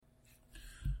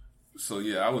So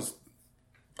yeah, I was.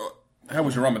 How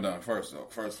was your Ramadan? First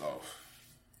off.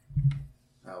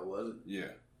 How was it?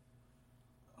 Yeah.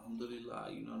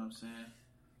 Alhamdulillah, you know what I'm saying?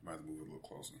 Might have to move it a little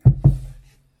closer.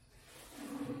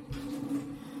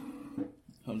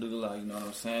 Alhamdulillah, you know what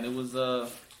I'm saying? It was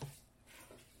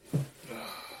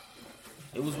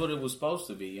what it was supposed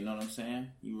to be, you know what I'm saying?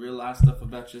 You realize stuff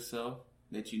about yourself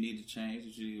that you need to change,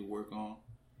 that you need to work on,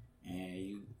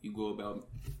 and you go about,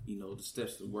 the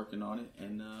steps to working on it,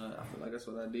 and I feel like that's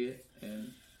what I did,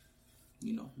 and,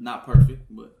 not perfect,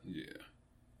 but yeah,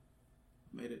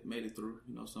 made it through.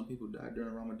 Some people died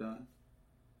during Ramadan,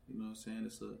 you know what I'm saying?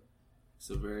 It's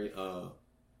a very,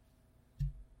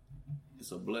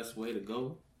 it's a blessed way to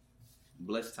go,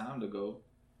 blessed time to go,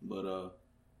 but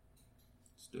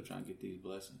still trying to get these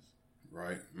blessings.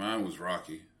 Right. Mine was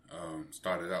rocky.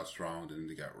 Started out strong, then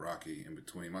it got rocky in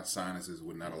between. My sinuses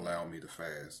would not allow me to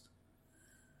fast.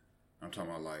 I'm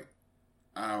talking about like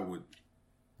I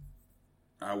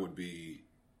would be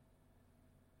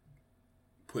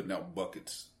putting out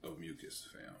buckets of mucus,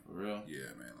 fam. For real?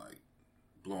 Yeah, man. Like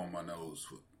blowing my nose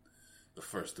for the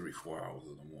first 3-4 hours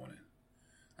of the morning.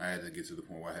 I had to get to the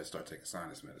point where I had to start taking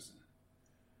sinus medicine.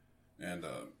 And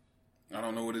I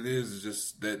don't know what it is. It's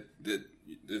just that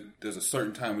there's a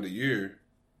certain time of the year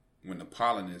when the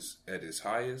pollen is at its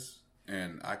highest,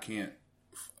 and I can't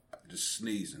just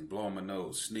sneeze and blow my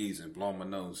nose,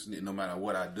 no matter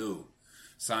what I do.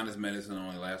 Sinus medicine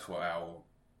only lasts for an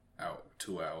hour,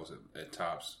 2 hours at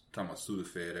tops. I'm talking about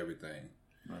Sudafed, everything.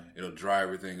 Right. It'll dry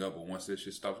everything up, but once this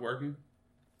shit stops working,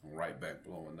 I'm right back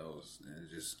blowing nose. And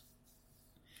it's just,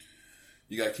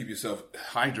 you got to keep yourself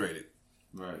hydrated.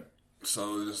 Right.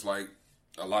 So it's like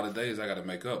a lot of days I got to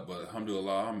make up, but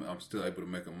alhamdulillah, I'm still able to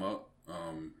make them up.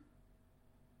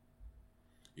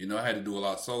 I had to do a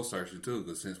lot of soul searching too,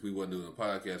 because since we wasn't doing a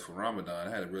podcast for Ramadan,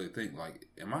 I had to really think like,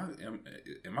 am I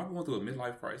going through a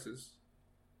midlife crisis?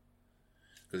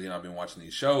 Because I've been watching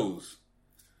these shows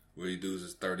where these dudes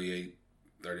is 38,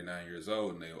 39 years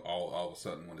old, and they all of a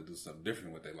sudden want to do something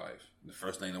different with their life. The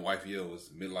first thing the wife yelled was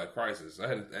midlife crisis. I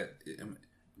had am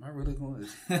I really going?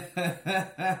 Am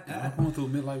I going through a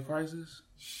midlife crisis?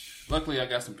 Luckily, I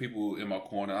got some people in my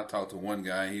corner. I talked to one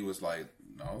guy, and he was like,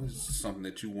 no, it's something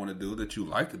that you want to do, that you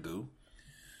like to do.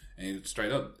 And he was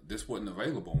straight up, this wasn't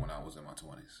available when I was in my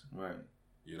 20s. Right.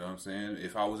 You know what I'm saying?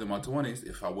 If I was in my 20s,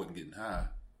 if I wasn't getting high,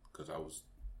 because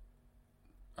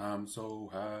I'm so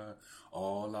high,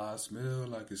 all I smell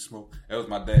like is smoke. That was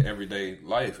my everyday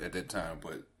life at that time.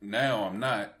 But now I'm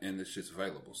not, and this shit's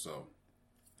available. So,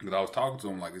 because I was talking to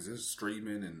him, like, is this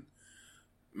streaming and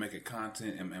making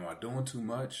content? Am I doing too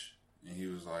much? And he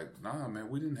was like, nah, man,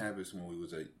 we didn't have this when we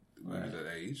was at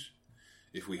age.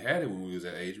 If we had it when we was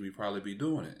that age, we'd probably be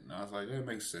doing it. And I was like, that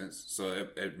makes sense. So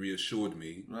it reassured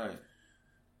me. Right.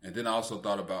 And then I also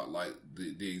thought about like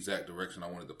the exact direction I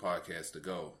wanted the podcast to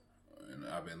go. And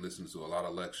I've been listening to a lot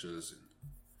of lectures, and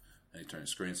they turned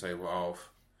the screensaver off.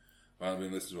 But I've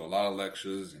been listening to a lot of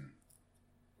lectures, and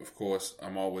of course,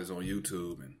 I'm always on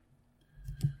YouTube. And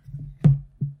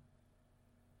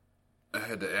I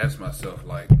had to ask myself,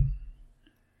 like,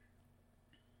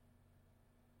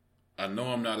 I know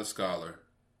I'm not a scholar.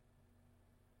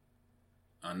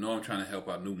 I know I'm trying to help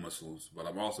out new Muslims, but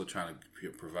I'm also trying to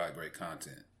provide great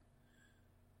content.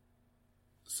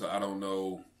 So I don't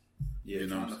know. Yeah,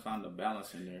 trying to find a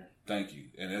balance in there. Thank you.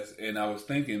 And I was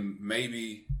thinking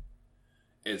maybe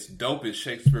as dope as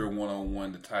Shakespeare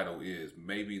 101 the title is,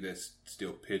 maybe that's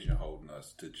still pigeonholing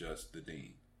us to just the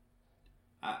deen.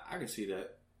 I can see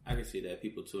that. I can see that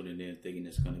people tuning in thinking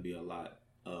it's going to be a lot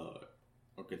or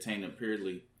contained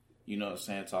purely, you know what I'm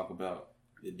saying, talk about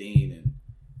the deen, and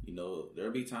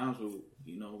there'll be times where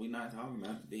we're not talking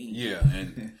about the deen. Yeah,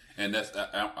 and that's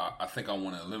I think I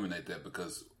want to eliminate that,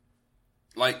 because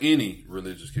like any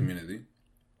religious community,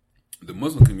 the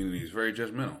Muslim community is very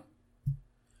judgmental.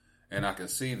 And I can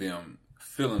see them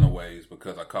feeling the ways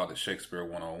because I called it Shakespeare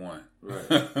 101.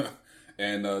 Right.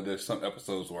 And there's some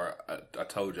episodes where I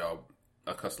told y'all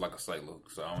I cuss like a sailor,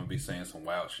 so I'm going to be saying some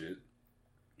wild shit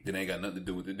that ain't got nothing to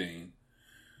do with the deen.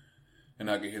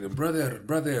 And I can hear them,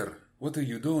 brother, what are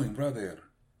you doing, brother?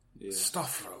 Yeah.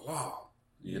 Astaghfirullah.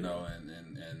 You know,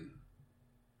 and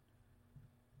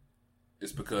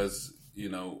it's because,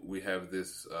 we have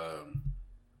this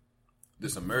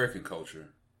this American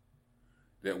culture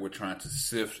that we're trying to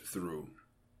sift through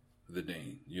the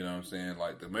deen. You know what I'm saying?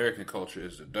 Like, the American culture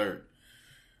is the dirt.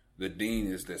 The deen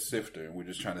is the sifter, and we're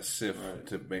just trying to sift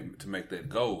to make that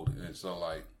gold. And so,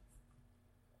 like,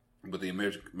 but the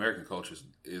American culture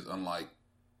is unlike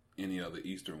any other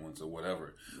Eastern ones or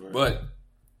whatever. Right. But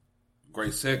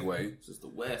great segue. It's just the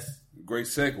West. Great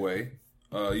segue.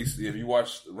 Have you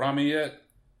watched Rami yet?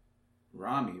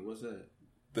 Rami, what's that?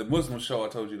 The Muslim show I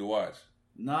told you to watch.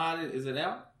 Nah, is it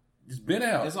out? It's been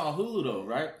out. It's on Hulu though,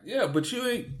 right? Yeah, but you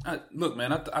ain't. Look,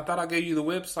 man, I thought I gave you the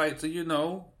website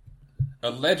to,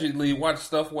 allegedly watch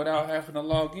stuff without having to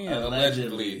log in.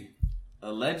 Allegedly,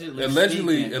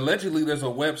 there's a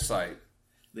website.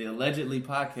 The Allegedly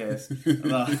podcast.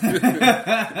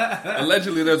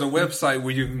 Allegedly, there's a website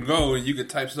where you can go and you can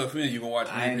type stuff in. You can watch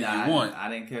anything you want. I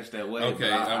didn't catch that wave.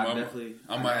 Okay, I'm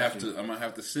gonna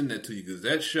have to send that to you because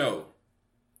that show.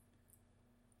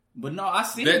 But no, I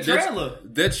see the trailer.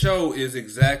 That show is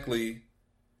exactly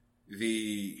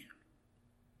the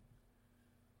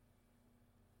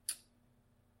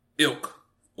ilk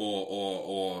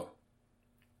or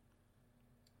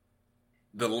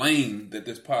the lane that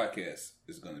this podcast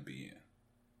is going to be in.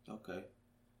 Okay.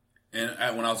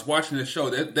 And when I was watching this show,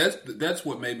 that's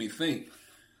what made me think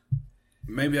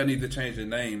maybe I need to change the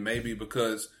name. Maybe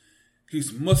because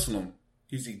he's Muslim,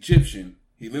 he's Egyptian,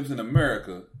 he lives in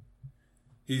America.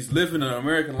 He's living an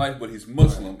American life, but he's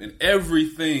Muslim. And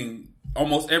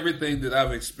almost everything that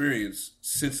I've experienced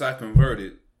since I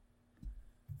converted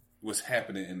was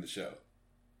happening in the show.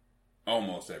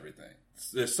 Almost everything.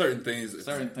 There's certain things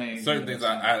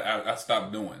I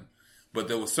stopped doing. But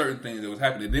there were certain things that was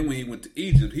happening. Then when he went to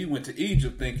Egypt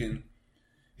thinking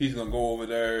he's going to go over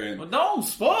there and... Well, don't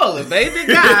spoil it, baby.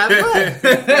 God.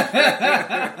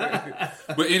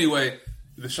 But anyway,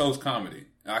 the show's comedy.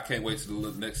 I can't wait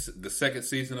to the second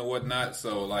season or whatnot.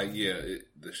 So, the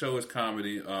show is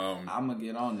comedy. I'm going to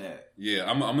get on that. Yeah,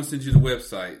 I'm going to send you the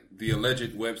website, the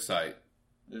alleged website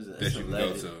that you can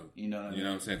go to. You know what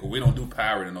I'm saying? Because we don't do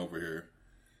pirating over here.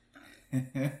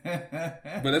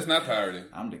 But that's not pirating.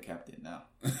 I'm the captain now.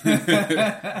 But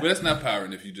that's not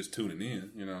pirating if you just tuning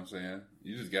in. You know what I'm saying?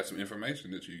 You just got some information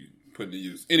that you put to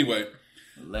use. Anyway.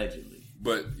 Allegedly.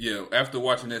 But, after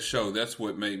watching this show, that's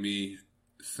what made me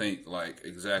think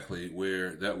exactly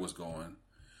where that was going.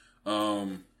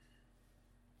 So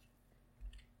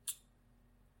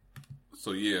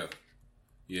I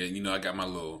got my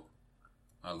little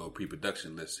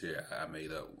pre-production list here I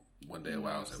made up one day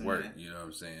while I was at work. You know what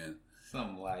I'm saying?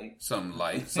 Something light. Something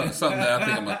that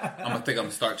I think I'm gonna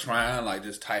start trying,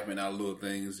 just typing out little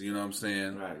things. You know what I'm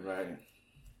saying? Right.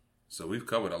 So we've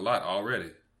covered a lot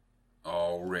already.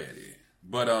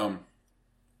 But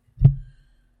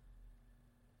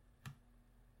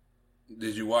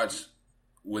did you watch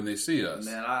When They See Us?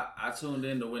 Man, I tuned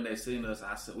in to When They Seen Us.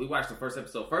 We watched the first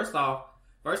episode. First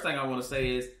thing I want to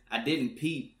say is I didn't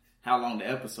peep how long the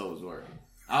episodes were.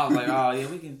 I was like, oh yeah,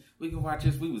 we can watch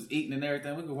this. We was eating and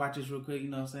everything. We can watch this real quick, you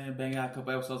know what I'm saying? Bang out a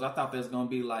couple episodes. I thought that was going to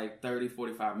be 30,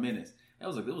 45 minutes. It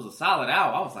was a solid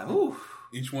hour. I was like, ooh.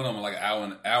 Each one of them hour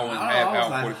and a half,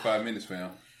 hour and 45 minutes,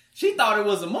 fam. She thought it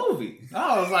was a movie.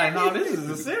 I was like, no, this is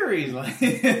a series.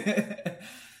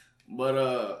 But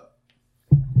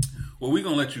well, we're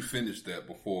gonna let you finish that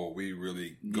before we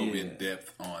really go in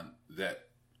depth on that.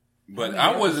 But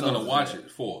I wasn't gonna watch it.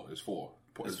 It's four. It's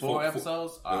four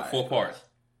episodes. Four parts.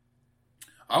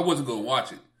 I wasn't gonna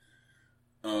watch it.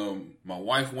 My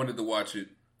wife wanted to watch it.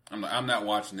 I'm not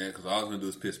watching that because all I was gonna do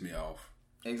is piss me off.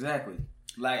 Exactly.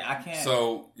 I can't.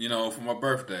 So for my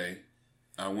birthday,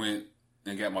 I went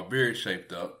and got my beard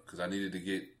shaped up because I needed to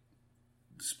get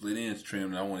the split ends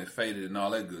trimmed and I wanted it faded and all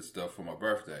that good stuff for my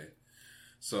birthday.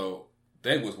 So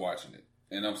they was watching it.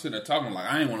 And I'm sitting there talking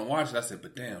I didn't want to watch it. I said,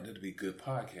 but damn, that'd be good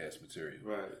podcast material.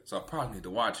 Right. So I probably need to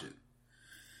watch it.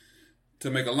 To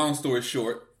make a long story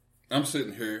short, I'm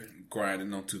sitting here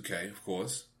grinding on 2K, of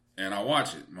course, and I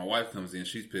watch it. My wife comes in.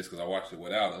 She's pissed because I watched it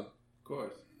without her. Of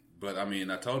course. But, I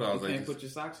told her I was you can't put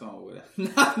your socks on with it.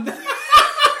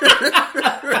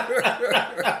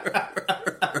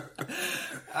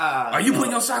 Are you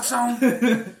putting your socks on?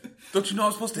 Don't you know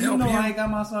I'm supposed to help you? I ain't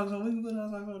got my socks on. We can put our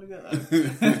socks on together.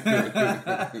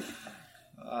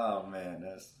 Oh, man.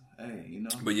 Hey,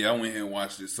 But, I went here and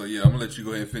watched it. So, I'm going to let you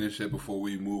go ahead and finish it before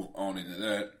we move on into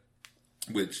that.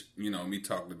 Which, me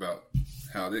talking about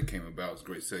how that came about was a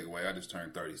great segue. I just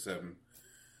turned 37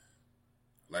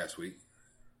 last week.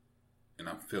 And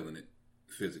I'm feeling it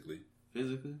physically.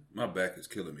 Physically? My back is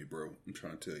killing me, bro. I'm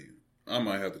trying to tell you. I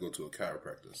might have to go to a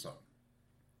chiropractor or something.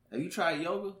 Have you tried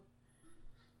yoga?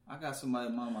 I got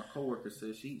somebody, one of my coworkers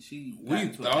said she we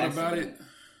thought about it,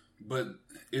 but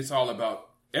it's all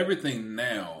about everything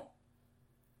now.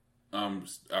 I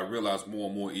realize more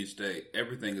and more each day,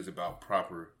 everything is about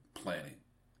proper planning.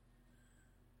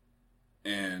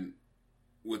 And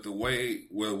with the way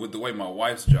my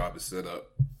wife's job is set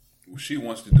up, she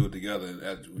wants to do it together.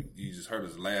 And you just heard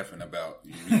us laughing about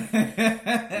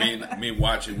me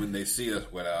watching when they see us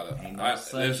without her.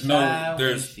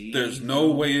 There's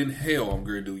no way in hell I'm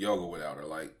going to do yoga without her.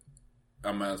 Like,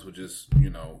 I might as well just,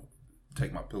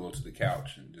 take my pillow to the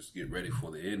couch and just get ready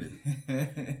for the ending.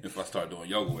 If I start doing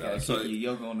yoga without her. So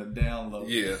your yoga on the down low.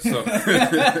 Yeah, so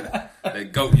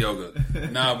that goat yoga.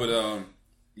 Nah, but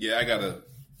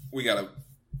we gotta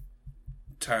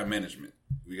time management.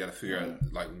 We gotta figure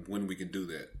out like when we can do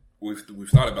that. We've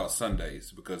thought about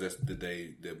Sundays because that's the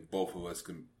day that both of us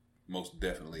can most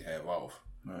definitely have off.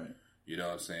 Right. You know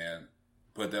what I'm saying?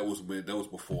 But that was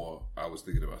before I was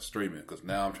thinking about streaming, because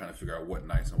now I'm trying to figure out what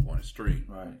nights I'm going to stream.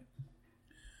 Right.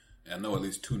 And I know at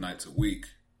least 2 nights a week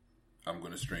I'm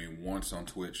going to stream, once on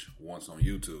Twitch, once on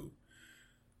YouTube.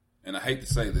 And I hate to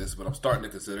say this, but I'm starting to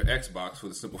consider Xbox for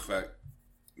the simple fact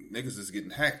niggas is getting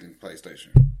hacked in PlayStation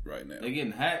right now. They're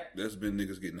getting hacked? There's been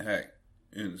niggas getting hacked.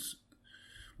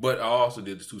 But I also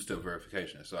did the 2-step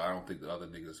verification, so I don't think the other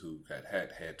niggas who got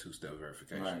hacked had 2-step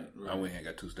verification. Right. I went and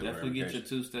got 2-step Definitely verification.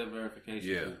 Get your 2-step verification.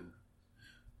 Yeah.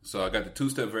 So I got the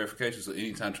 2-step verification, so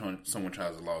anytime someone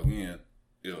tries to log in,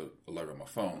 it'll alert on my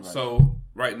phone. Right. So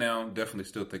right now, definitely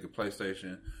still thinking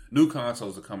PlayStation. New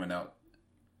consoles are coming out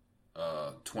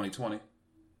 2020.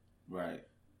 Right.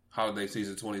 Holiday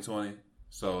season 2020.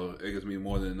 So it gives me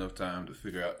more than enough time to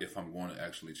figure out if I'm going to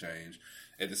actually change.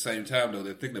 At the same time, though,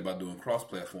 they're thinking about doing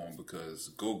cross-platform because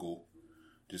Google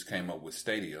just came up with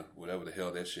Stadia, whatever the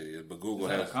hell that shit is. But Google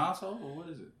has a console, or what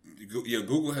is it? Yeah,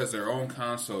 Google has their own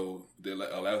console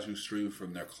that allows you to stream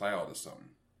from their cloud or something.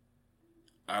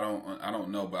 I don't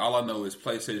know, but all I know is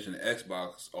PlayStation and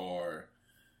Xbox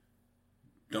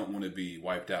don't want to be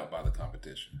wiped out by the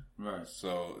competition. Right.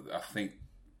 So I think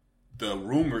the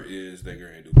rumor is they're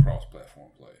going to do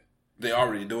cross-platform play. They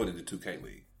already do it in the 2K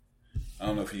League. I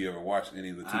don't know if you ever watched any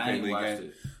of the 2K League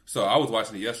games. So I was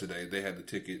watching it yesterday. They had the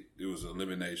ticket. It was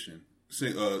elimination,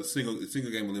 single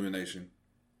game elimination,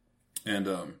 and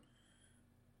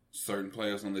certain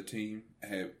players on the team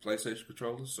had PlayStation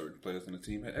controllers. Certain players on the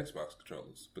team had Xbox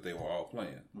controllers, but they were all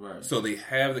playing. Right. So they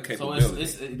have the capability.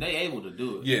 So they able to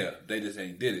do it. Yeah, they just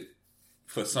ain't did it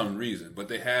for some reason. But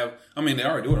they have. I mean, they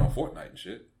already do it on Fortnite and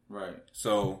shit. Right.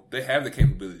 So they have the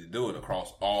capability to do it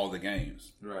across all the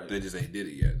games. Right. They just ain't did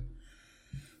it yet.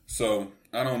 So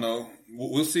I don't know.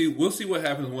 We'll see. We'll see what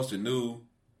happens once the new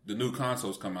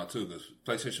consoles come out too. Because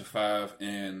PlayStation 5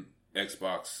 and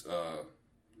Xbox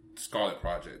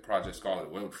Project Scarlet,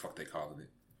 whatever the fuck they calling it,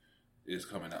 is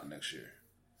coming out next year.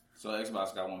 So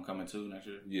Xbox got one coming too next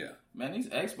year. Yeah. Man, these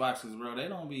Xboxes, bro,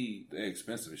 they're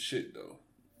expensive as shit though.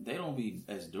 They don't be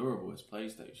as durable as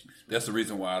PlayStation. That's the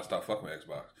reason why I stopped fucking with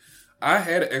Xbox. I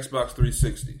had an Xbox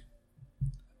 360,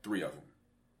 3 of them.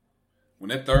 When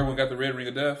that third one got the red ring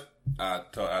of death,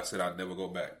 I said I'd never go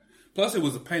back. Plus, it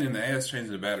was a pain in the ass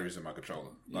changing the batteries in my controller.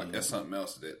 Like, that's something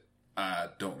else that I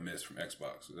don't miss from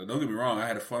Xbox. Don't get me wrong, I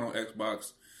had a fun on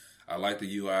Xbox. I like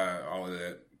the UI, all of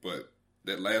that. But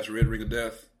that last red ring of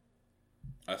death,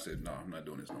 I said, no, I'm not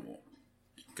doing this no more.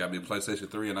 Got me a PlayStation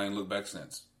 3 and I ain't looked back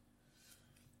since.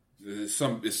 It's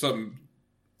something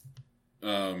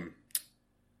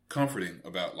comforting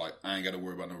about, like, I ain't got to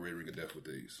worry about no red ring of death with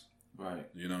these. Right.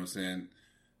 You know what I'm saying?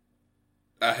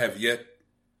 I have yet,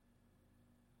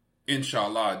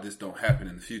 inshallah, this don't happen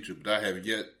in the future, but I have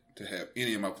yet to have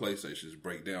any of my PlayStations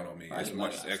break down on me as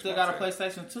much as Xbox. Still got a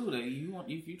PlayStation 2 that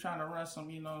you trying to run some,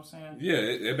 you know what I'm saying?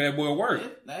 Yeah, that bad boy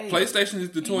work. PlayStation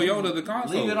is the Toyota of the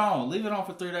console. Leave it on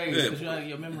for 3 days because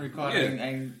your memory card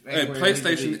ain't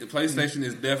PlayStation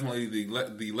is definitely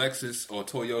the Lexus or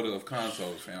Toyota of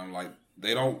consoles, fam. Like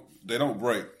they don't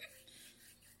break.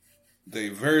 They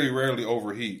very rarely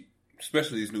overheat,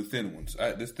 especially these new thin ones.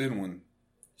 This thin one.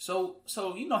 So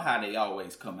you know how they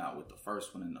always come out with the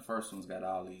first one, and the first one's got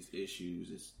all these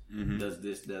issues. It does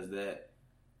this, does that.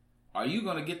 Are you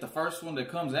going to get the first one that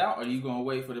comes out, or are you going to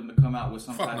wait for them to come out with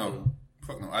some type of...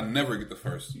 Fuck no. I never get the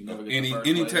first. You never get any the first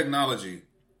any wave? Technology,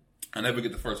 I never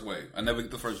get the first wave. I never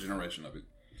get the first generation of it.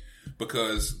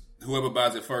 Because whoever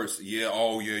buys it first, you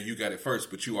got it first,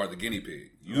 but you are the guinea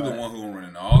pig. You're the one who's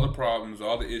running all the problems,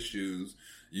 all the issues.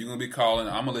 You're going to be calling.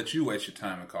 I'm going to let you waste your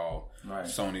time and call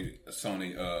Sony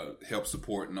help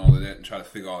support and all of that and try to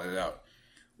figure all that out.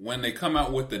 When they come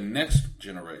out with the next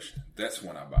generation, that's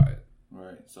when I buy it.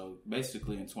 Right. So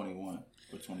basically in 21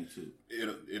 or 22.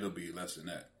 It'll be less than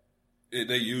that.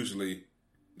 They usually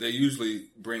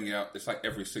bring out, it's like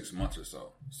every 6 months or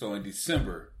so. So in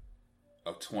December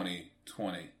of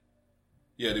 2020,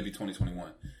 it'd be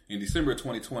 2021. In December of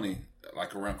 2020,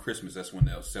 like around Christmas, that's when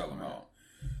they'll sell them all.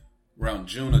 Around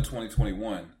June of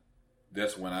 2021,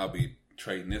 that's when I'll be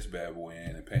trading this bad boy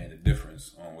in and paying the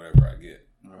difference on whatever I get.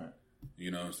 Right.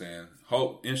 You know what I'm saying?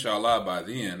 Hope, inshallah, by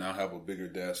then I'll have a bigger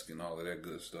desk and all of that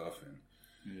good stuff,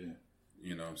 and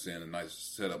you know what I'm saying, a nice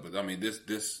setup. But I mean,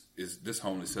 this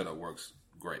homely setup works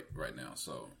great right now,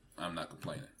 so I'm not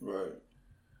complaining. Right.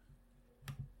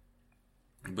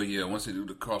 But yeah, once they do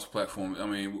the cross platform, I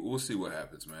mean, we'll see what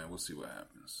happens, man. We'll see what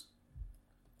happens.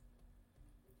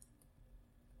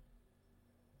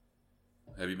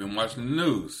 Have you been watching the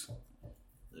news?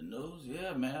 The news?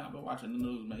 Yeah, man. I've been watching the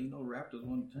news, man. You know Raptors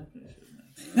won the championship,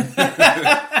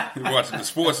 man. You're watching the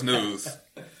sports news.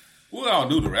 We all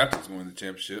knew the Raptors won the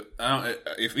championship.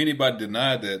 If anybody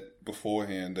denied that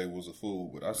beforehand, they was a fool.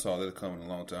 But I saw that coming a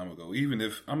long time ago. Even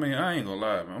if, I mean, I ain't going to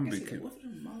lie, man. I'm going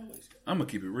to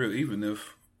keep it real. Even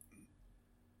if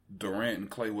Durant and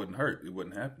Clay wasn't hurt, it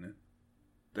wasn't happening.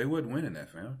 They wasn't winning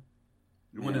that, fam.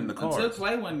 It wasn't in the cards. Until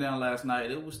Clay went down last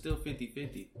night, it was still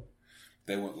 50-50.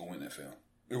 They weren't going to win that, fam.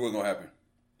 It wasn't going to happen.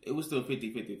 It was still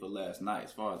 50-50 for last night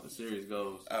as far as the series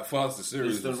goes. As far as the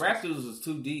series the Raptors was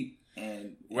too deep.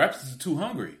 And Raptors are too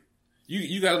hungry.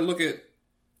 You got to look at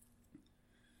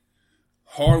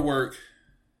hard work,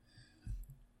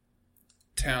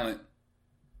 talent,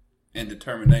 and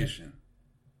determination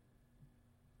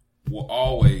will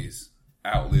always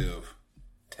outlive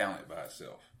talent by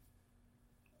itself.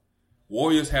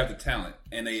 Warriors have the talent,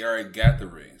 and they already got the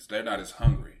rings. They're not as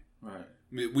hungry. Right.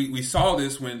 We saw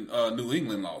this when New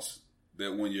England lost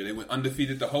that one year. They went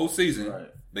undefeated the whole season. Right.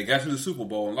 They got to the Super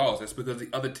Bowl and lost. That's because the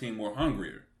other team were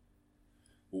hungrier.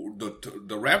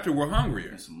 The Raptors were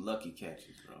hungrier. And some lucky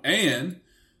catches, bro. And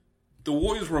the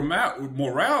Warriors'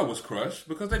 morale was crushed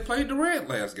because they played Durant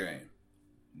last game.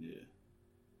 Yeah.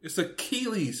 It's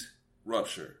Achilles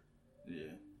rupture.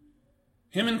 Yeah.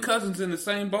 Him and Cousins in the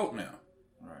same boat now.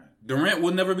 Right. Durant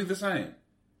will never be the same.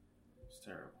 It's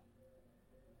terrible.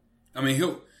 I mean,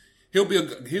 he'll be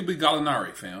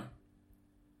Gallinari, fam.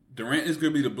 Durant is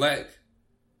going to be the black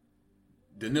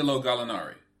Danilo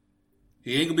Gallinari.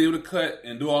 He ain't going to be able to cut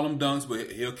and do all them dunks,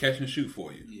 but he'll catch and shoot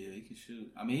for you. Yeah, he can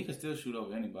shoot. I mean, he can still shoot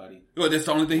over anybody. Well, that's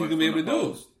the only thing he can be able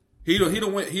to do.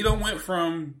 He don't went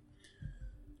from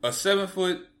a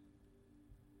 7-foot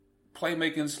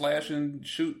playmaking, slashing,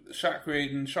 shot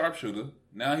creating sharpshooter.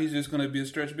 Now he's just going to be a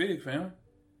stretch big, fam.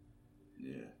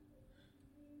 Yeah.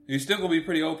 He's still going to be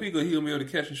pretty OP because he's going to be able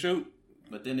to catch and shoot.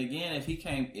 But then again, if he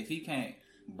can't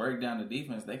break down the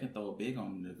defense, they can throw a big on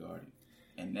him to guard him.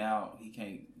 And now he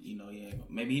can't,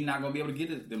 maybe he's not going to be able to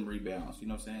get them rebounds. You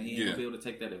know what I'm saying? He ain't going to be able to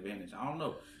take that advantage. I don't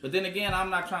know. But then again, I'm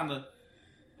not going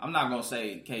to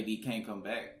say KD can't come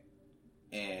back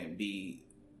and be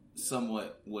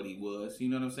somewhat what he was. You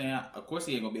know what I'm saying? Of course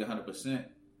he ain't going to be 100%.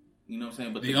 You know what I'm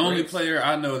saying? But the only player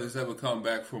I know that's ever come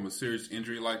back from a serious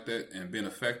injury like that and been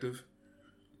effective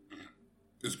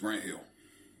is Grant Hill.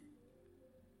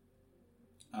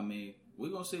 I mean, we're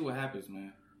going to see what happens,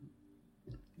 man.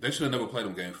 They should have never played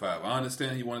him Game 5. I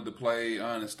understand he wanted to play.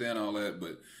 I understand all that,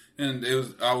 but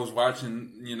I was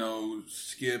watching,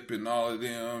 Skip and all of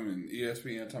them and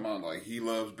ESPN talking about like he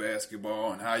loves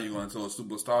basketball and how you going to a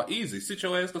superstar. Easy, sit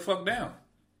your ass the fuck down.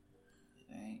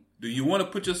 Dang. Do you want to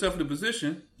put yourself in a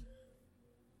position?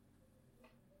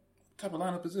 What type of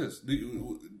lineup is this? Do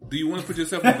you want to put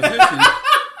yourself in a position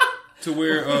to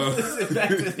where listen back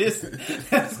to this?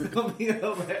 That's gonna be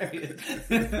hilarious.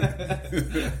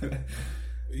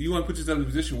 You want to put yourself in a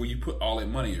position where you put all that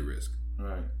money at risk.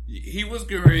 Right. He was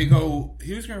getting ready to go.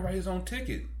 He was going to write his own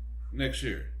ticket next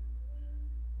year.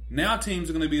 Now teams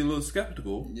are going to be a little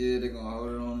skeptical. Yeah, they're going to hold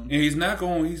it on him. And he's not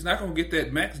going to get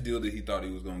that max deal that he thought he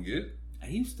was going to get.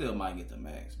 He still might get the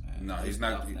max, man. No, he's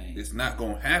not. It's not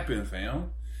going to happen,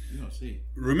 fam. You don't see.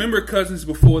 Remember Cousins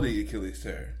before the Achilles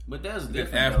tear. But that's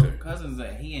different. After though. Cousins,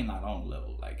 he ain't not on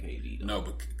level like KD. Though. No,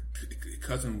 but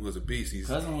Cousins was a beast.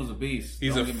 Cousins was a beast.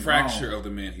 He's a fracture of the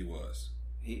man he was.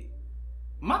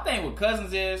 My thing with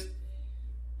Cousins is,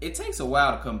 it takes a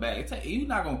while to come back. You're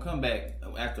not gonna come back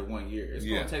after 1 year. It's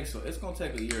gonna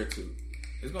take a year or two.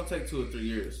 It's gonna take 2 or 3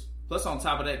 years. Plus, on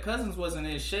top of that, Cousins wasn't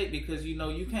in shape because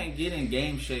you can't get in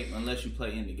game shape unless you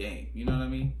play in the game. You know what I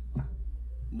mean?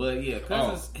 But yeah,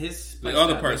 Cousins, the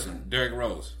other person, Derrick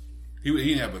Rose, he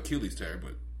didn't have Achilles tear,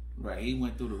 but right, he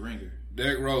went through the ringer.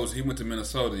 Derrick Rose, he went to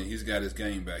Minnesota and he's got his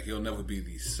game back. He'll never be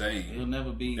the same. He'll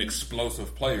never be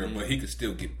explosive player, but he can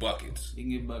still get buckets. He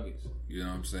can get buckets. You know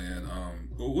what I'm saying?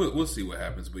 We'll see what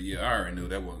happens. But yeah, I already knew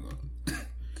that wasn't going.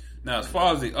 Now, as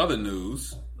far as the other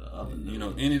news,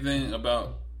 anything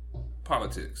about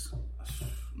politics?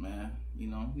 Man, you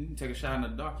can take a shot in the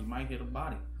dark. You might hit a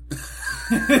body.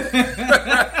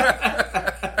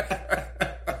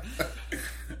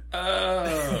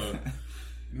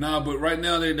 Nah, but right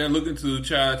now they're looking to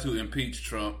try to impeach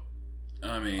Trump.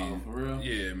 I mean, for real?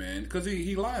 Yeah, man, because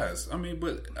he lies. I mean,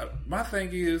 but my thing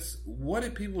is, what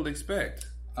did people expect?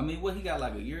 I mean, what he got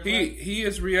like a year? He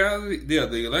is reality. Yeah,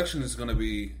 the election is going to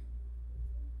be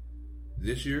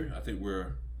this year. I think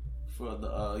we're for the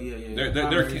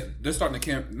They're starting the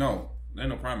camp. No, there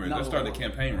ain't no primary. They're starting the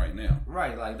campaign right now.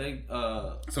 Right, like they.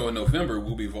 So in November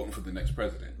we'll be voting for the next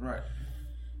president. Right.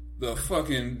 The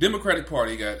fucking Democratic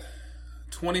Party got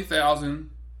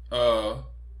 20,000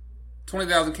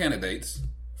 candidates.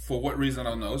 For what reason, I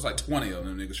don't know. It's like 20 of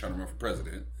them niggas trying to run for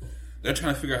president. They're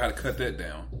trying to figure out how to cut that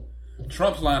down.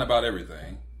 Trump's lying about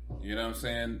everything. You know what I'm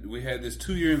saying? We had this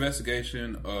 2-year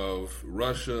investigation of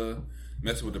Russia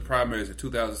messing with the primaries in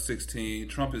 2016.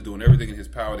 Trump is doing everything in his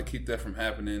power to keep that from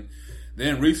happening.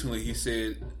 Then recently he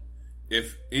said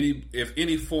if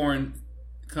any foreign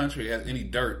country has any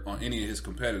dirt on any of his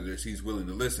competitors, he's willing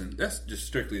to listen. That's just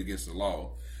strictly against the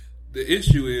law. The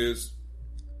issue is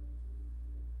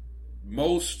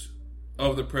most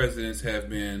of the presidents have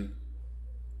been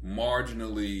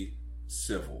marginally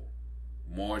civil,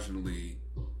 marginally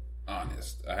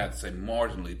honest. I have to say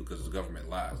marginally because the government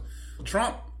lies.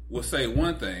 Trump will say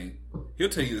one thing, he'll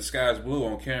tell you the sky's blue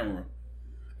on camera,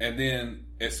 and then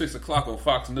at 6 o'clock on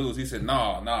Fox News, he said,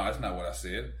 nah, that's not what I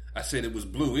said. I said it was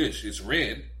bluish. It's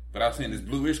red, but I was saying it's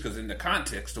bluish because in the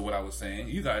context of what I was saying,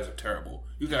 you guys are terrible.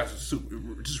 You guys are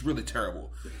just really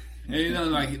terrible. And you know,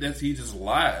 like he just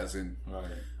lies. And right.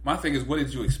 My thing is, what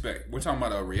did you expect? We're talking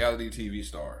about a reality TV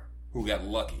star who got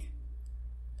lucky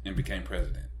and became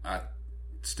president. I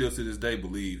still to this day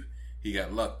believe he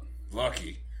got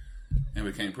lucky and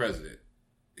became president.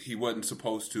 He wasn't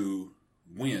supposed to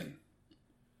win.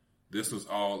 This was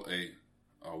all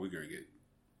we're gonna get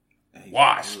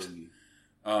washed.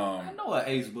 I know an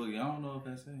Ace Boogie. I don't know if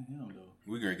that's him though.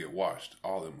 We're gonna get washed.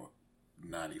 All of them are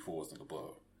 94s and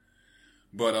above.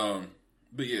 But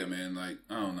yeah, man, like,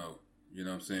 I don't know. You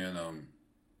know what I'm saying?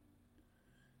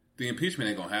 The impeachment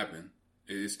ain't gonna happen.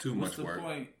 It's too much work. What's the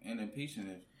point in impeaching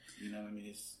it? You know what I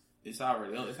mean? It's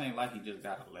already, it ain't like he just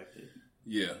got elected.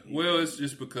 Yeah. Well, it's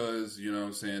just because, you know what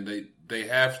I'm saying, they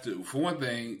have to, for one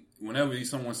thing, whenever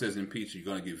someone says impeach, you're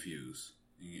gonna get views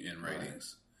in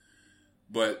ratings. Right.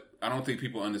 But I don't think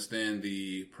people understand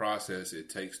the process it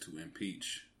takes to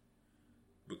impeach.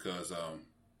 Because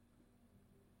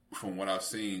from what I've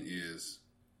seen is,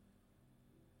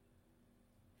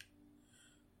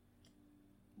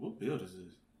 what bill is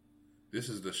this? This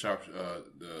is the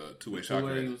two-way shock.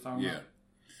 Yeah.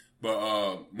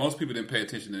 But most people didn't pay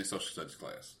attention in their social studies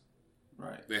class.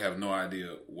 Right. They have no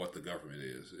idea what the government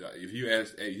is. If you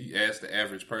ask the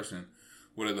average person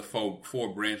what are the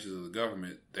four branches of the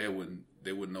government, they wouldn't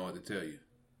know what to tell you.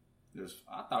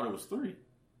 I thought it was 3.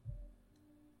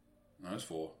 No, it's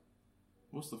 4.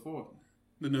 What's the 4th?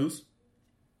 The news.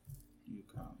 You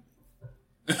comedy.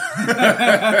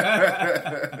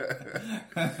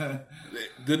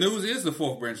 The news is the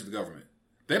 4th branch of the government.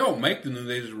 They don't make the news;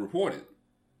 they just report it.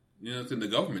 You know, the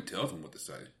government tells them what to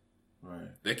say. Right.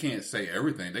 They can't say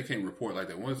everything. They can't report like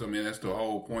that once. I mean, that's the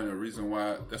whole point of the reason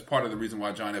why. That's part of the reason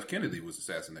why John F. Kennedy was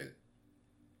assassinated,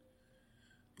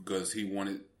 because he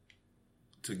wanted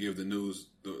to give the news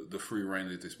the free reign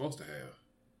that they're supposed to have.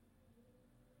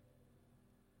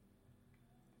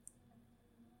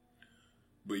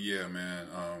 But yeah, man.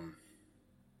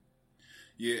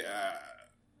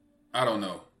 I don't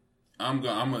know. I'm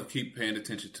gonna keep paying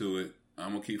attention to it.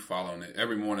 I'm gonna keep following it.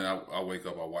 Every morning I wake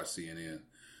up, I watch CNN.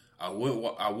 I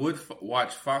would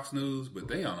watch Fox News, but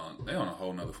they on a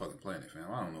whole nother fucking planet, fam.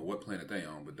 I don't know what planet they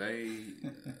on, but they.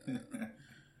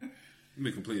 To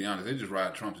be completely honest, they just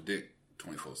ride Trump's dick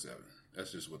 24/7.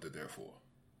 That's just what they're there for.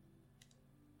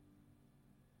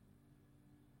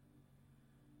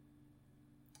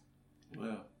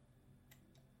 Well,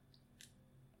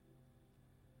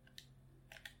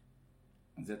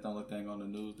 is that the only thing on the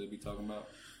news they be talking about?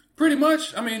 Pretty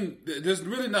much. I mean, there's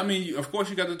really not. I mean, of course,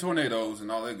 you got the tornadoes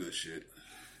and all that good shit.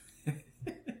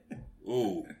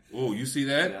 Oh, you see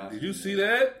that? Yeah, Did you see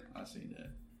that? I seen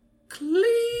that.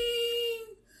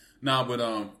 Clean. Nah, but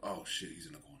oh shit, he's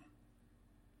in the corner.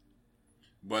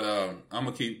 But I'm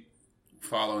gonna keep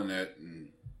following that. And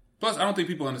plus, I don't think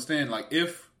people understand. Like,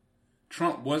 if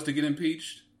Trump was to get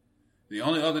impeached, the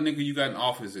only other nigga you got in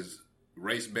office is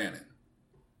Race Bannon.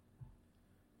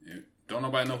 Don't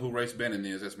nobody know who Race Bannon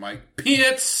is. That's Mike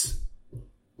Pence.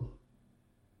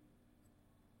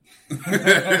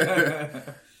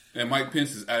 And Mike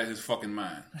Pence is out of his fucking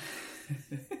mind.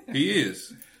 He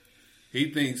is. He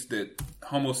thinks that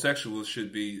homosexuals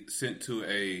should be sent to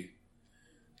a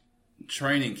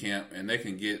training camp and they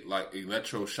can get like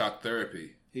electroshock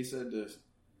therapy. He said this.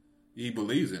 He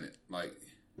believes in it. Like,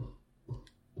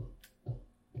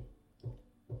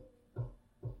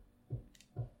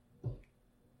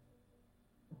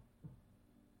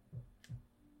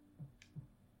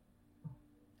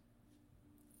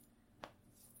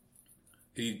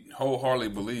 he wholeheartedly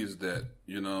believes that,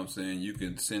 you know what I'm saying, you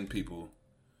can send people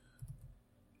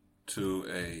to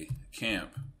a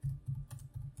camp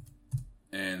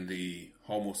and the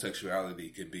homosexuality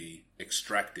can be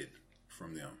extracted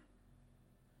from them.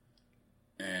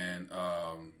 And,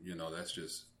 you know, that's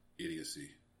just idiocy.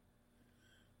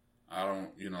 I don't,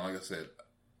 you know, like I said,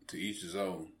 to each his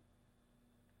own.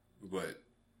 But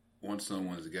once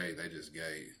someone's gay, they just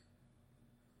gay.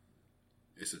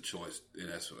 It's a choice, and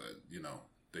that's what, you know,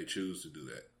 they choose to do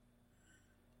that.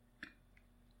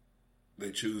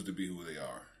 They choose to be who they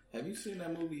are. Have you seen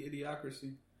that movie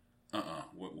Idiocracy?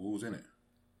 Who's in it?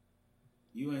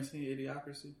 You ain't seen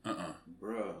Idiocracy?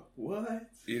 Bruh, what?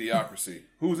 Idiocracy.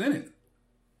 Who's in it?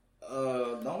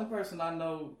 The only person I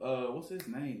know, what's his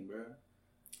name, bruh?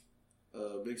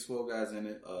 Big Swole guy's in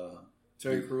it.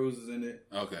 Terry Crews is in it.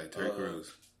 Okay, Terry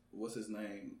Crews. What's his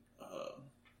name?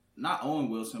 Not Owen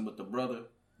Wilson, but the brother,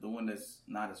 the one that's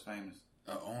not as famous.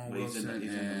 Owen Wilson,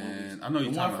 he's in the movies. I know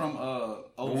you're the talking one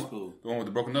about from Old School. The one with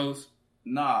the broken nose?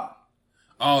 Nah.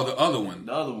 Oh, the other one.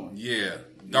 The other one. Yeah,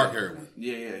 dark haired one.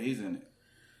 Yeah, he's in it.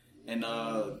 And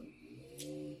I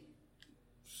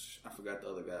forgot the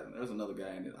other guy. There's another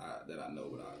guy in it that I know,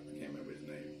 but I can't remember his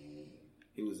name.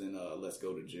 He was in Let's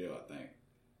Go to Jail, I think.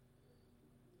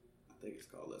 I think it's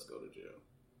called Let's Go to Jail.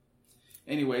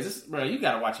 Anyways, bro, you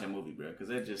gotta watch that movie, bro, because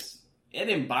it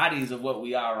embodies of what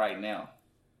we are right now.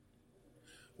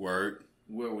 Word.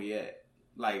 Where we at?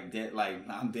 Like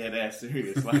I'm dead ass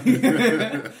serious. Like,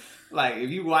 like if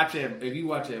you watch that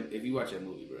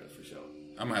movie, bro, for sure.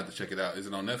 I'm gonna have to check it out. Is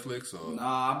it on Netflix or?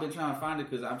 Nah, I've been trying to find it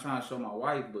because I'm trying to show my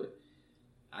wife, but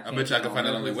I bet you I can find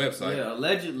it on their website. Yeah,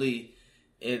 allegedly,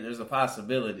 there's a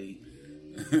possibility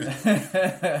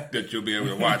that you'll be able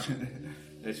to watch it.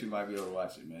 That you might be able to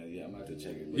watch it, man. Yeah, I'm about to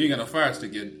check it. You ain't got no Fire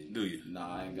Stick yet, do you?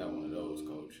 Nah, I ain't got one of those,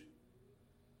 coach.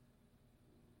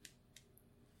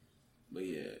 But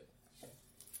yeah,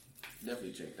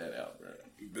 definitely check that out, bro.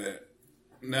 Bet.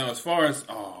 Now, as far as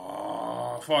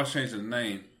changing the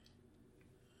name,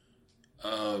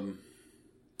 I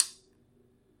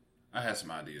had some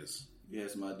ideas. You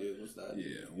had some ideas? What's the idea?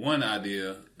 Yeah, one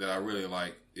idea that I really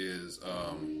like is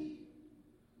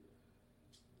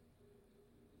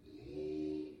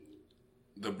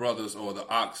the Brothers or the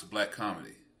Ox Black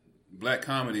Comedy. Black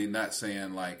comedy, not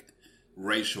saying like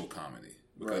racial comedy,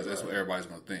 because that's what everybody's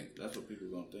going to think. That's what people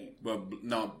are going to think. But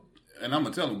no, and I'm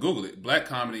going to tell them, Google it. Black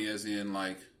comedy as in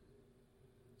like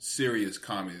serious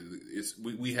comedy. It's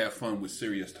we have fun with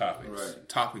serious topics. Right.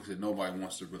 Topics that nobody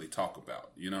wants to really talk about.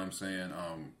 You know what I'm saying?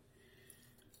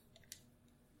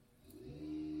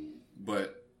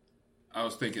 But I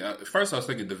was thinking, at first I was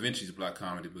thinking Da Vinci's Black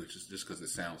Comedy, but just because it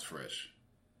sounds fresh.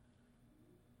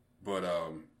 But I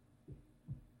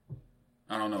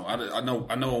don't know. I know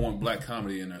I want black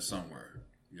comedy in there somewhere.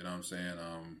 You know what I'm saying?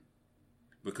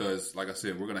 Because, like I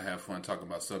said, we're gonna have fun talking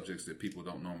about subjects that people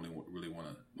don't normally really want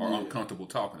to or uncomfortable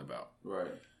talking about.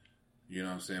 Right. You know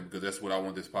what I'm saying? Because that's what I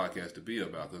want this podcast to be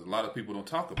about. Because a lot of people don't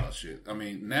talk about shit. I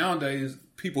mean, nowadays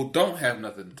people don't have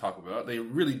nothing to talk about. They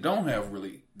really don't have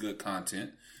really good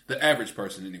content. The average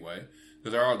person, anyway.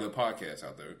 Because there are good podcasts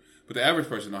out there, but the average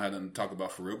person don't have nothing to talk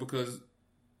about for real because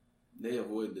they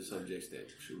avoid the subjects that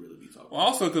should really be talked about. Well,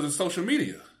 also because of social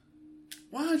media.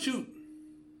 Why aren't you?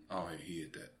 Oh, he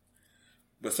hit that.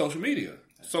 But social media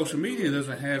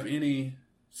doesn't have any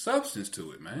substance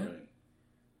to it, man. Right.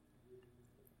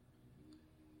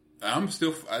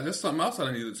 That's something else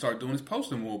I need to start doing is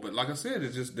posting more. But like I said,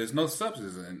 it's just there's no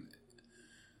substance, and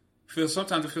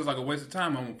sometimes it feels like a waste of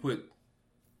time. I'm gonna put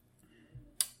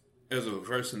there's a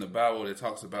verse in the Bible that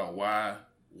talks about why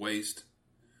waste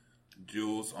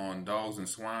jewels on dogs and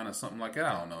swine or something like that.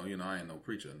 I don't know. You know, I ain't no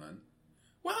preacher or nothing.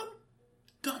 Well,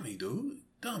 dummy, dude.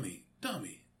 Dummy.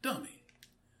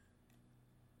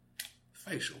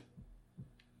 Facial.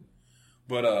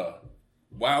 But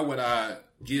why would I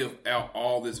give out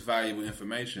all this valuable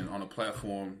information on a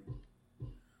platform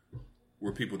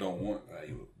where people don't want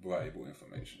valuable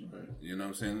information? Right. You know what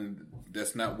I'm saying?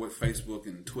 That's not what Facebook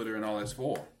and Twitter and all that's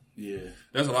for. Yeah.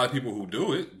 There's a lot of people who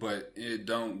do it, but it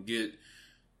don't get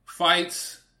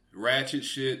fights, ratchet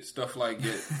shit, stuff like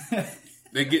that.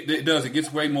 It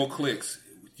gets way more clicks.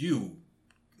 You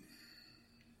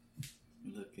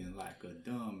looking like a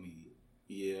dummy.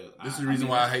 Yeah. This is the reason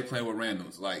why I hate playing with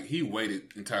randoms. Like, he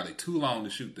waited entirely too long to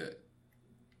shoot that.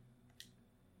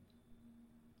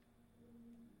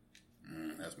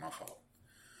 That's my fault.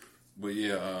 But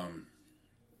yeah,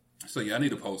 so yeah, I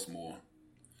need to post more.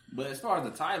 But as far as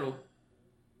the title,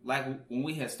 like when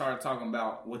we had started talking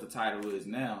about what the title is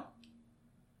now,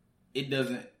 it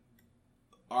doesn't.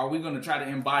 Are we going to try to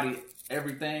embody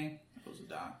everything? That was a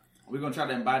dime. Are we going to try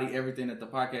to embody everything that the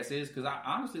podcast is? Because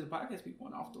honestly, the podcast be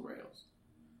going off the rails.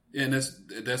 Yeah, and that's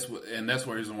the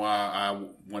reason why I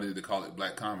wanted to call it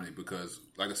Black Comedy, because,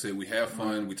 like I said, we have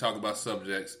fun, we talk about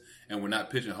subjects, and we're not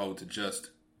pigeonholed to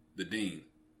just the Dean.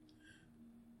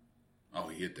 Oh,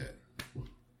 he hit that.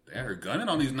 They are gunning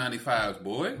on these 95s,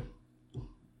 boy.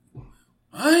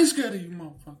 I ain't scared of you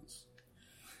motherfuckers.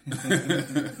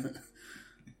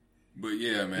 But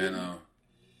yeah, man.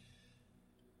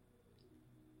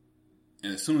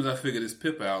 And as soon as I figure this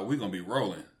pip out, we're gonna be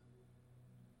rolling.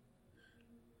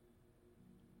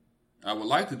 I would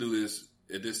like to do this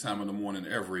at this time of the morning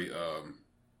every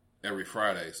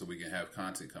Friday, so we can have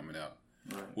content coming out.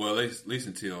 Right. Well, at least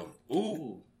until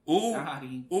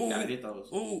gotta get those.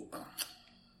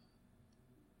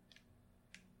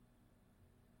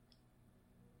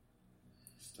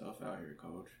 Stuff out here,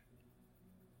 coach.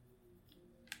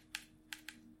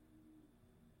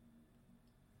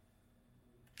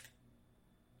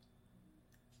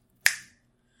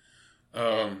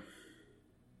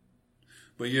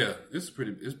 But yeah, it's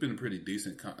been a pretty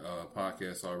decent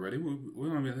podcast already.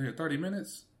 We're only been here 30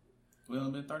 minutes. We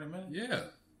only been 30 minutes? Yeah.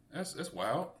 That's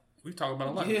wild. We talk about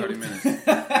a lot in 30 minutes.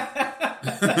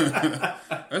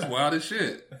 That's wild as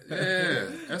shit. Yeah.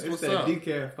 That's what's up. It's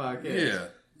that decaf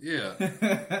podcast. Yeah.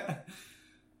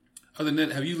 Other than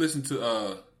that, have you listened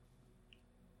to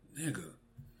any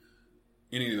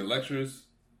of the lectures?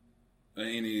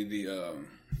 Any of the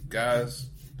guys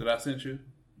that I sent you?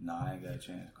 No, I ain't got a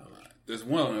chance. There's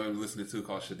one I'm listening to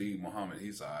called Shadid Muhammad.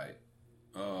 He's alright.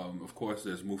 Of course,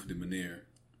 there's Mufti Munir.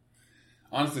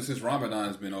 Honestly, since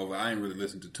Ramadan's been over, I ain't really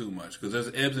listened to too much because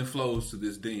there's ebbs and flows to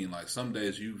this Deen. Like some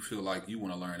days you feel like you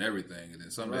want to learn everything, and then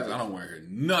some days I don't want to hear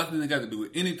nothing that got to do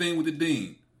with anything with the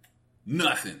Deen.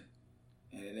 Nothing.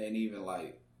 And it ain't even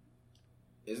like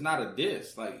it's not a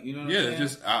diss. Like you know what I'm saying? Yeah,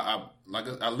 it's just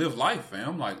I live life,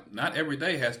 fam. Like not every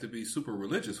day has to be super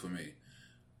religious for me.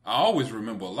 I always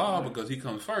remember Allah because He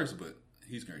comes first, but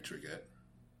He's going to trick that.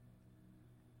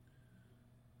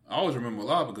 I always remember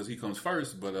Allah because He comes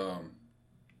first, but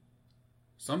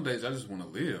some days I just want to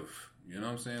live. You know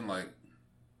what I'm saying? Like,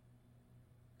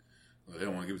 well, they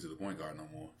don't want to give it to the point guard no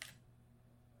more.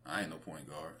 I ain't no point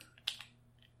guard.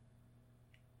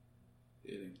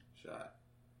 Hitting shot.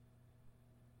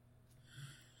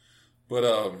 But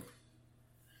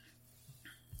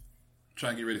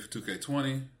trying to get ready for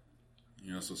 2K20.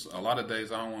 You know, so a lot of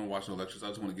days I don't want to watch no lectures. I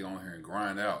just want to get on here and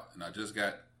grind out. And I just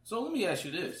got. So let me ask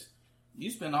you this: you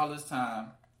spend all this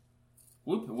time.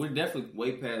 We're definitely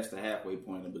way past the halfway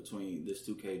point in between this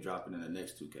 2K dropping and the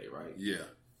next 2K, right? Yeah.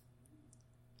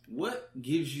 What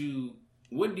gives you?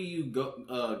 What do you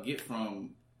get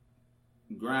from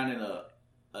grinding a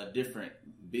different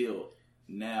build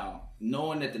now,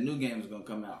 knowing that the new game is going to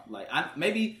come out? Like,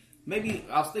 maybe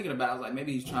I was thinking about. I was like,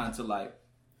 maybe he's trying to like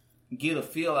get a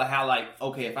feel of how, like,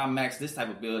 okay, if I max this type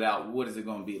of build out, what is it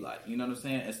going to be like? You know what I'm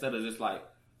saying? Instead of just like,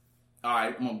 all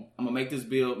right, I'm gonna make this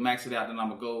build, max it out, then I'm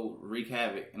gonna go wreak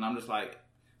havoc. And I'm just like,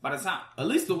 by the time, at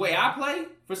least the way I play,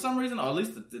 for some reason, or at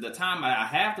least the time I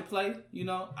have to play, you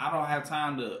know, I don't have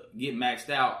time to get maxed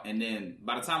out. And then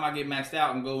by the time I get maxed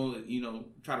out and go, you know,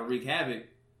 try to wreak havoc,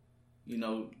 you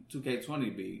know,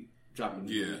 2K20 be dropping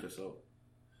the week or so.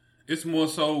 It's more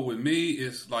so with me,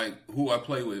 it's like who I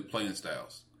play with, playing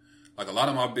styles. Like a lot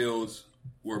of my builds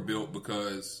were built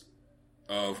because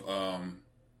of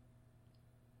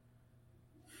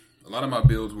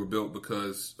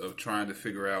trying to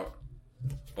figure out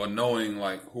or knowing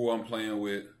like who I'm playing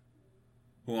with,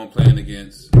 who I'm playing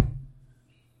against.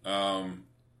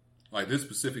 Like this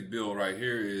specific build right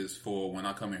here is for when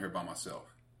I come in here by myself.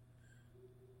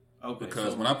 Okay.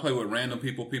 Because when I play with random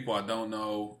people I don't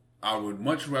know, I would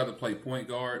much rather play point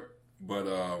guard, but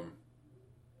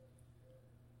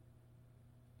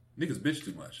niggas bitch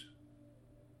too much.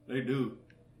 They do.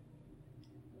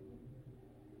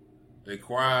 They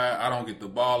cry, I don't get the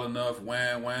ball enough,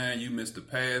 wham, you missed the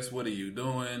pass, what are you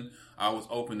doing? I was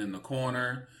open in the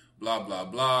corner, blah, blah,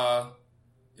 blah.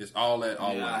 It's all that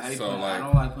always. I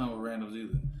don't like playing with randoms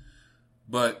either.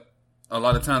 But a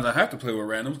lot of times I have to play with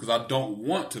randoms because I don't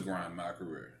want to grind my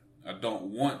career. I don't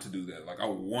want to do that. Like, I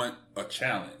want a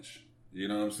challenge. You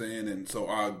know what I'm saying? And so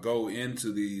I go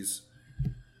into these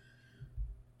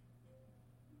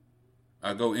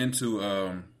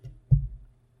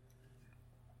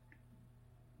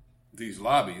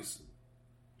lobbies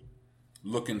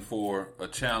looking for a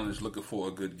challenge, looking for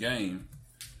a good game.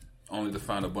 only to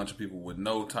find a bunch of people with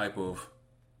no type of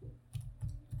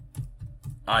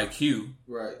IQ.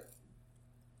 Right.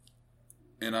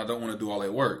 And I don't want to do all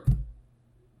that work.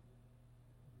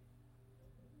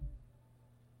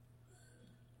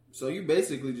 So you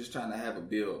basically just trying to have a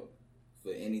build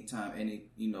for any time, any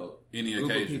any group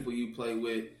occasion. of people you play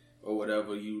with or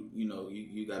whatever. You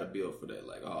got a build for that.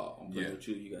 Like, oh, I'm playing with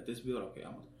you. You got this build. Okay,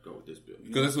 I'm gonna go with this build.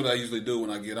 Because that's what I usually do when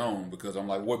I get on. Because I'm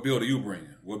like, what build are you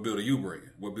bringing? What build are you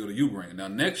bringing? What build are you bringing? Now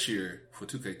next year for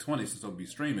 2K20, since I'll be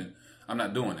streaming, I'm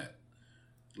not doing that.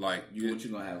 Like, what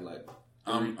you gonna have? Like,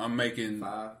 I'm making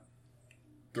 5,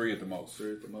 3 at the most.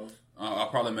 3 at the most. I'll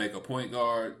probably make a point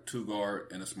guard, 2 guard,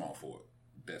 and a small forward.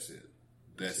 That's it.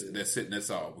 That's it. And that's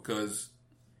all. Because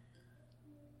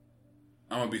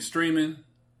I'm gonna be streaming,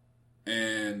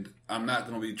 and I'm not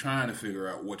gonna be trying to figure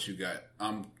out what you got.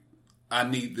 I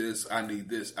need this. I need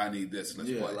this. I need this. Let's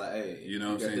play. Like, hey, you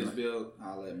know what I'm saying? This build,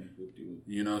 I'll let me with you.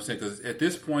 You know what I'm saying? Because at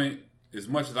this point, as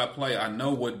much as I play, I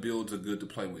know what builds are good to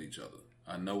play with each other.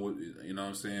 I know what, you know what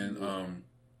I'm saying? Mm-hmm.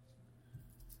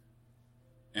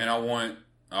 And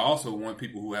I also want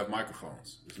people who have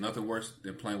microphones. There's nothing worse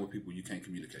than playing with people you can't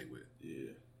communicate with.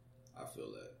 Yeah, I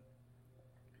feel that.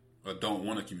 Or don't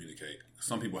want to communicate.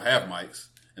 Some people have mics,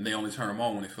 and they only turn them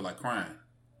on when they feel like crying.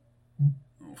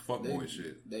 Oh, fuck boy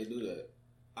shit. They do that.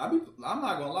 I'm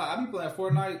not gonna lie. I be playing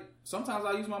Fortnite. Sometimes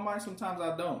I use my mic, sometimes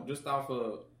I don't. Just off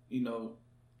of,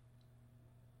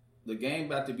 the game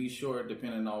about to be short,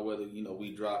 depending on whether,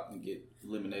 we drop and get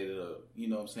eliminated or, you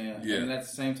know what I'm saying? Yeah. And at the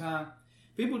same time,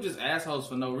 people just assholes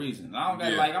for no reason. I don't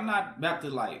got, I'm not about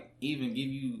to, even give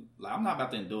you, I'm not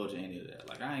about to indulge in any of that.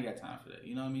 Like, I ain't got time for that.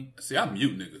 You know what I mean? See, I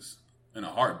mute niggas in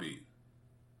a heartbeat.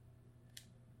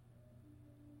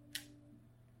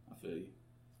 I feel you.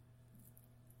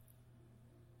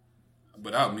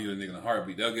 But I'll mute a nigga in a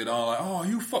heartbeat. They'll get on like, oh,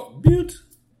 you fuck mute.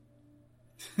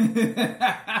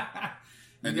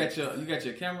 You got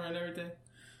your camera and everything?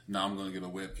 No, I'm gonna get a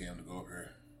webcam to go over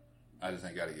here. I just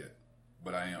ain't got it yet,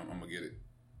 but I am. I'm gonna get it.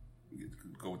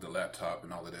 Go with the laptop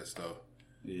and all of that stuff.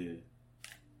 Yeah.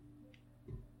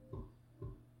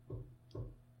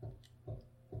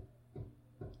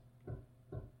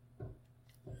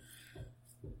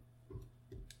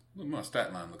 What's my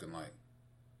stat line looking like?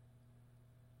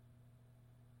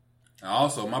 And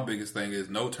also, my biggest thing is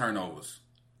no turnovers.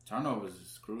 Turnovers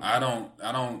is crucial. I don't,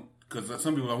 because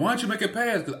some people are like, why don't you make it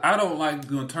pass? Because I don't like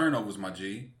doing turnovers, my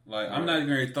G. Like, I'm not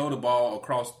going to throw the ball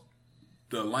across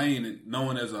the lane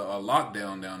knowing there's a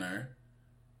lockdown down there.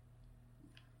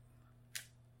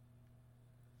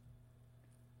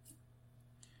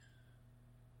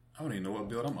 I don't even know what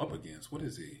build I'm up against. What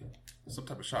is he? Some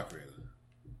type of shot creator.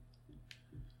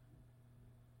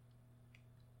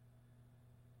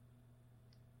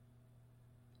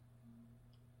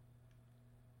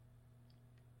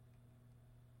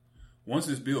 Once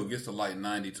this build gets to like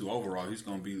 92 overall, he's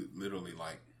going to be literally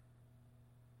like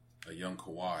a young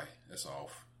Kawhi. That's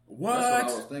off. What? That's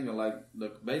what I was thinking. Like,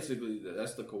 basically,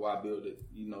 that's the Kawhi build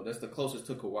that, that's the closest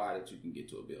to Kawhi that you can get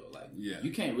to a build. Like,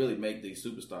 you can't really make these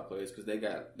superstar players because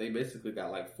they basically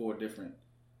got like 4 different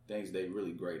things they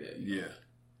really great at. Yeah.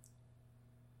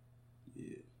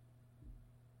 Yeah.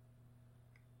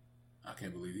 I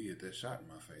can't believe he hit that shot in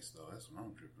my face, though. That's what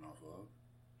I'm tripping off of.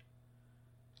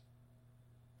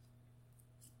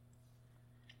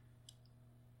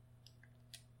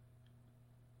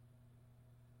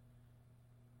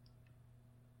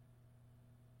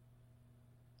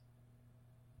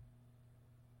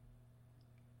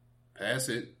 Pass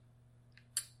it,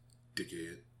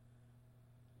 dickhead.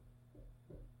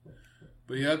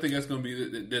 But yeah, I think that's going to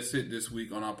be that's it this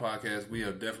week on our podcast. We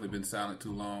have definitely been silent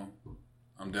too long.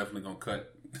 I'm definitely going to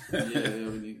cut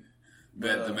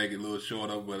that to make it a little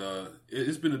shorter. But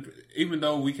it's been even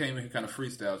though we came in kind of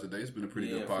freestyle today, it's been a pretty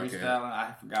good podcast. Freestyling.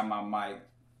 I forgot my mic.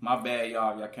 My bad,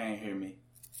 y'all. Y'all can't hear me.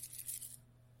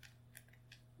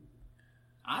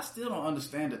 I still don't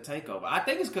understand the takeover. I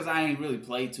think it's because I ain't really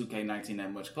played 2K19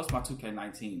 that much. Plus, my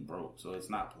 2K19 broke, so it's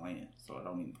not playing. So I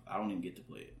don't even get to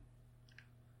play it.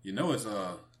 You know, it's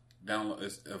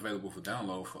It's available for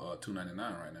download for $2.99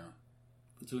 right now.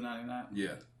 For $2.99?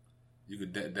 Yeah, you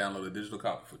could download a digital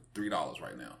copy for $3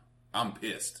 right now. I'm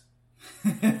pissed.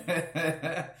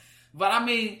 But I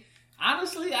mean,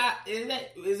 honestly,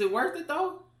 is it worth it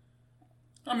though?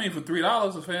 I mean, for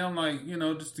 $3,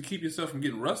 fam, just to keep yourself from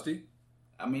getting rusty.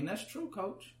 I mean, that's true,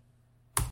 Coach.